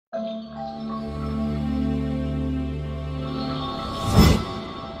Right,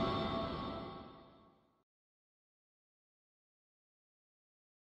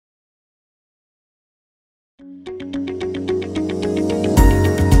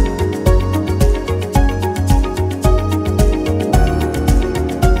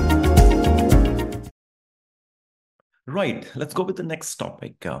 let's go with the next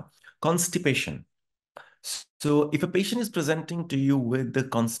topic, constipation. So if a patient is presenting to you with the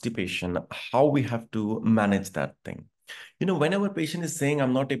constipation, how we have to manage that thing? Whenever a patient is saying,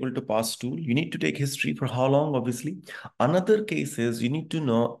 I'm not able to pass stool, you need to take history for how long, obviously. Another case is you need to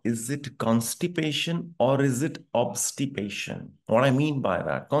know, is it constipation or is it obstipation? What I mean by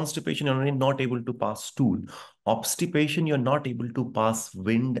that, constipation, you're not able to pass stool. Obstipation, you're not able to pass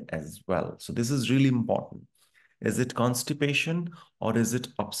wind as well. So this is really important. Is it constipation or is it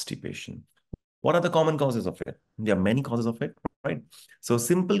obstipation? What are the common causes of it? There are many causes of it, right? So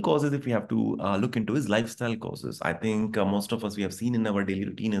simple causes, if we have to look into, is lifestyle causes. I think most of us, we have seen in our daily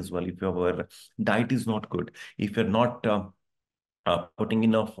routine as well. If our diet is not good, if you're not putting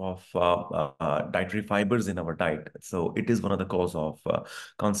enough of dietary fibers in our diet. So it is one of the cause of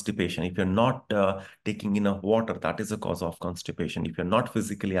constipation. If you're not taking enough water, that is a cause of constipation. If you're not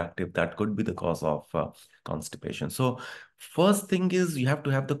physically active, that could be the cause of constipation. So first thing is you have to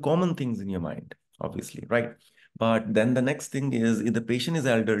have the common things in your mind, obviously, right? But then the next thing is, if the patient is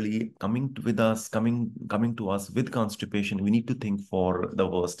elderly, coming to us with constipation, we need to think for the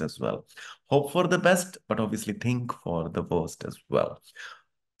worst as well. Hope for the best, but obviously think for the worst as well.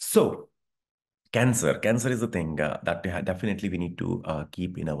 So cancer is a thing that definitely we need to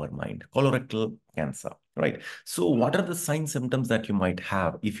keep in our mind. Colorectal cancer, right? So what are the signs, symptoms that you might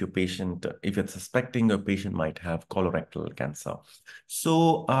have if if you're suspecting your patient might have colorectal cancer?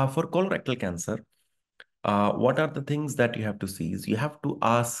 So for colorectal cancer, what are the things that you have to see? Is you have to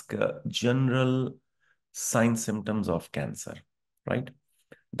ask general signs, symptoms of cancer, right?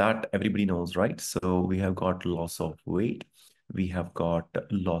 That everybody knows, right? So we have got loss of weight. We have got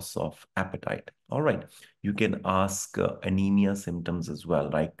loss of appetite. All right. You can ask anemia symptoms as well,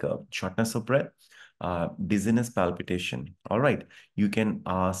 like shortness of breath, dizziness, palpitation. All right. You can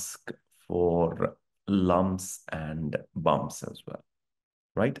ask for lumps and bumps as well,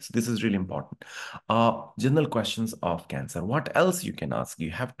 right? So this is really important. General questions of cancer. What else you can ask?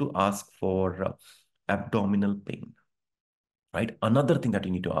 You have to ask for abdominal pain, right? Another thing that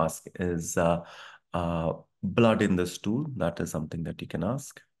you need to ask is uh, blood in the stool. That is something that you can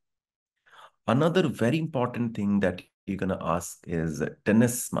ask. Another very important thing that you're going to ask is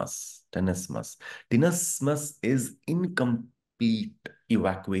tenesmus. Tenesmus. Tenesmus is incomplete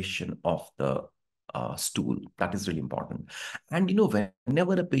evacuation of the stool. That is really important. And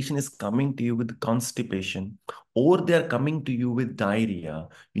whenever a patient is coming to you with constipation or they're coming to you with diarrhea,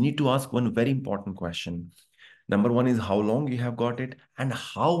 you need to ask one very important question. Number one is how long you have got it and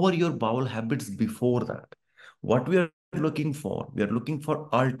how were your bowel habits before that. What we are looking for, we are looking for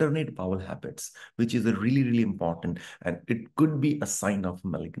alternate bowel habits, which is a really, really important. And it could be a sign of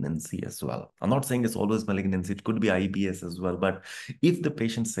malignancy as well. I'm not saying it's always malignancy, it could be IBS as well. But if the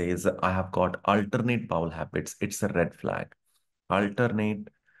patient says, I have got alternate bowel habits, it's a red flag. Alternate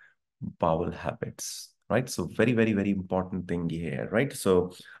bowel habits, right? So very, very, very important thing here, right?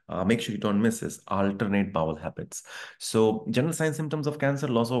 So make sure you don't miss this, alternate bowel habits. So general signs, symptoms of cancer: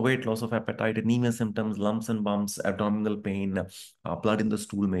 loss of weight, loss of appetite, anemia symptoms, lumps and bumps, abdominal pain, blood in the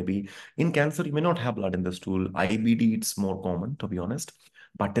stool maybe. In cancer, you may not have blood in the stool. IBD, it's more common, to be honest.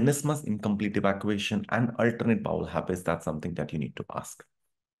 But tenesmus, incomplete evacuation, and alternate bowel habits, that's something that you need to ask.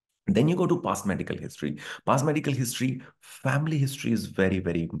 Then you go to past medical history. Past medical history, family history is very,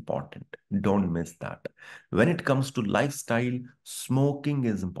 very important. Don't miss that. When it comes to lifestyle, smoking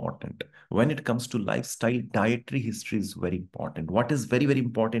is important. When it comes to lifestyle, dietary history is very important. What is very, very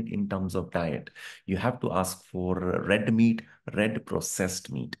important in terms of diet? You have to ask for red meat, red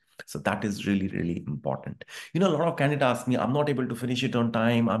processed meat. So that is really, really important. A lot of candidates ask me, I'm not able to finish it on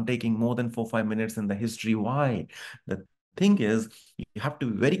time. I'm taking more than 4 or 5 minutes in the history. Why? The thing is, you have to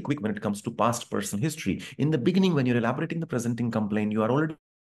be very quick when it comes to past personal history. In the beginning, when you're elaborating the presenting complaint, you are already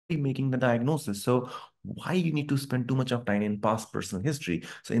making the diagnosis. So why you need to spend too much of time in past personal history?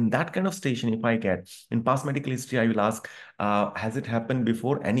 So in that kind of station, if I get in past medical history, I will ask, has it happened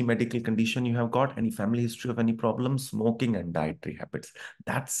before? Any medical condition you have got? Any family history of any problems? Smoking and dietary habits.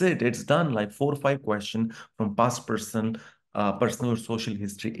 That's it. It's done. Like 4 or 5 questions from past personal or social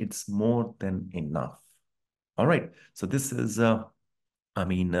history. It's more than enough. All right. So this is,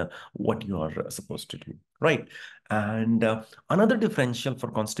 what you are supposed to do, right? And another differential for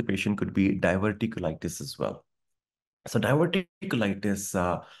constipation could be diverticulitis as well. So diverticulitis,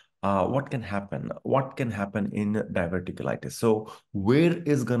 what can happen? What can happen in diverticulitis? So where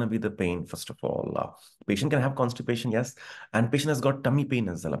is going to be the pain? First of all, patient can have constipation, yes, and patient has got tummy pain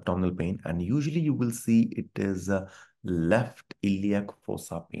as well, abdominal pain, and usually you will see it is left iliac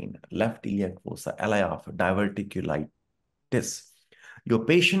fossa pain, left iliac fossa, LIF, diverticulitis. Your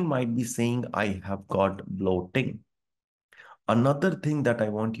patient might be saying, I have got bloating. Another thing that I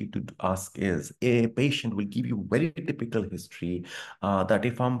want you to ask is, a patient will give you very typical history that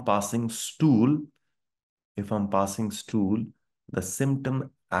if I'm passing stool, the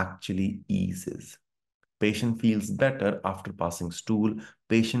symptom actually eases. Patient feels better after passing stool.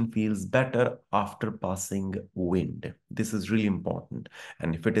 Patient feels better after passing wind. This is really important.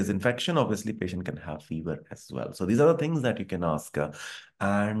 And if it is infection, obviously patient can have fever as well. So these are the things that you can ask.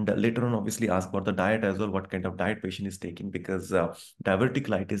 And later on, obviously ask about the diet as well, what kind of diet patient is taking, because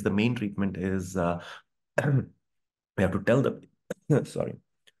diverticulitis, the main treatment is, we have to tell the, sorry,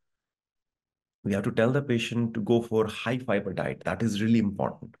 we have to tell the patient to go for high fiber diet. That is really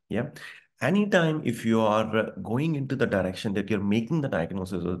important. Yeah. Anytime if you are going into the direction that you're making the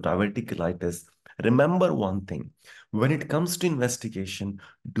diagnosis of diverticulitis, remember one thing. When it comes to investigation,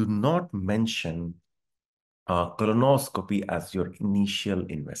 do not mention colonoscopy as your initial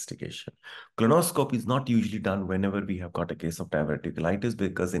investigation. Colonoscopy is not usually done whenever we have got a case of diverticulitis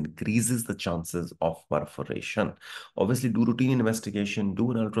because it increases the chances of perforation. Obviously, do routine investigation,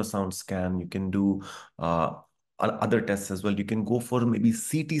 do an ultrasound scan. You can do other tests as well. You can go for maybe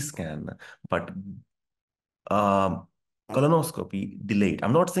CT scan, but um, colonoscopy delayed.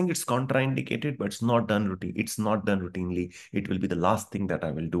 I'm not saying it's contraindicated, but it's not done routine. It's not done routinely. It will be the last thing that I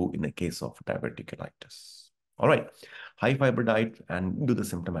will do in a case of diverticulitis. All right, high fiber diet and do the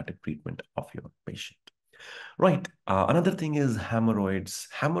symptomatic treatment of your patient. Right. Another thing is hemorrhoids.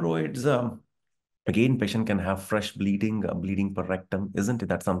 Hemorrhoids. Again, patient can have fresh bleeding, bleeding per rectum, isn't it?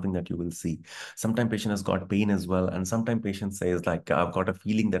 That's something that you will see. Sometimes patient has got pain as well, and sometimes patient says like, I've got a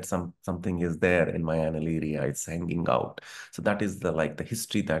feeling that something is there in my anal area, it's hanging out. So that is the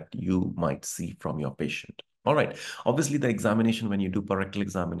history that you might see from your patient. All right. Obviously, the examination, when you do rectal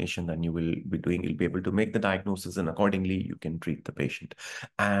examination, then you'll be able to make the diagnosis, and accordingly, you can treat the patient.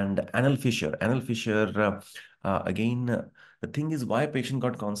 And anal fissure, again, the thing is why patient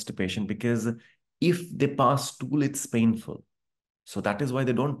got constipation, because if they pass stool, it's painful. So that is why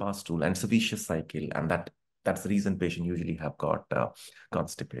they don't pass stool, and it's a vicious cycle. And that's the reason patient usually have got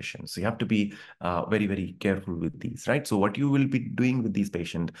constipation. So you have to be very, very careful with these, right? So what you will be doing with these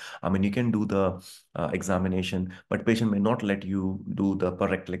patient, I mean, you can do the examination, but patient may not let you do the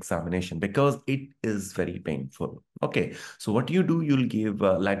rectal examination because it is very painful. Okay. So what you do, you'll give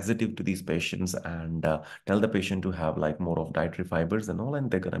laxative to these patients and tell the patient to have like more of dietary fibers and all, and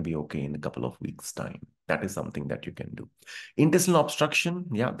they're going to be okay in a couple of weeks' time. That is something that you can do. Intestinal obstruction,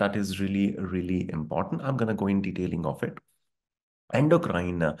 yeah, that is really, really important. I'm going to go in detailing of it.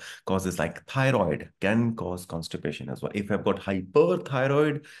 Endocrine causes like thyroid can cause constipation as well. If you have got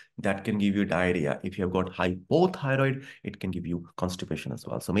hyperthyroid, that can give you diarrhea. If you have got hypothyroid, it can give you constipation as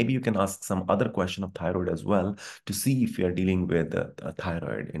well. So maybe you can ask some other question of thyroid as well to see if you are dealing with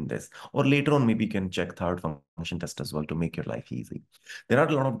thyroid in this. Or later on, maybe you can check thyroid function test as well to make your life easy. There are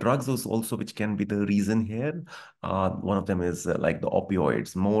a lot of drugs also which can be the reason here. One of them is like the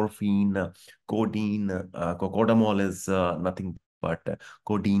opioids, morphine, codeine, cocodamol is nothing but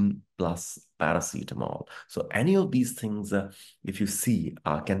codeine plus paracetamol. So any of these things, if you see,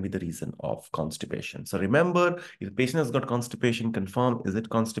 can be the reason of constipation. So remember, if the patient has got constipation, confirm, is it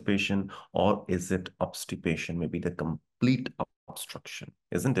constipation or is it obstipation? Maybe the complete obstruction,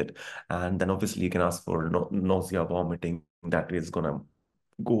 isn't it? And then obviously you can ask for nausea, vomiting. That is going to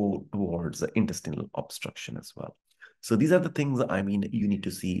go towards the intestinal obstruction as well. So these are the things, I mean, you need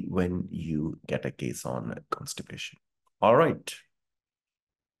to see when you get a case on constipation. All right.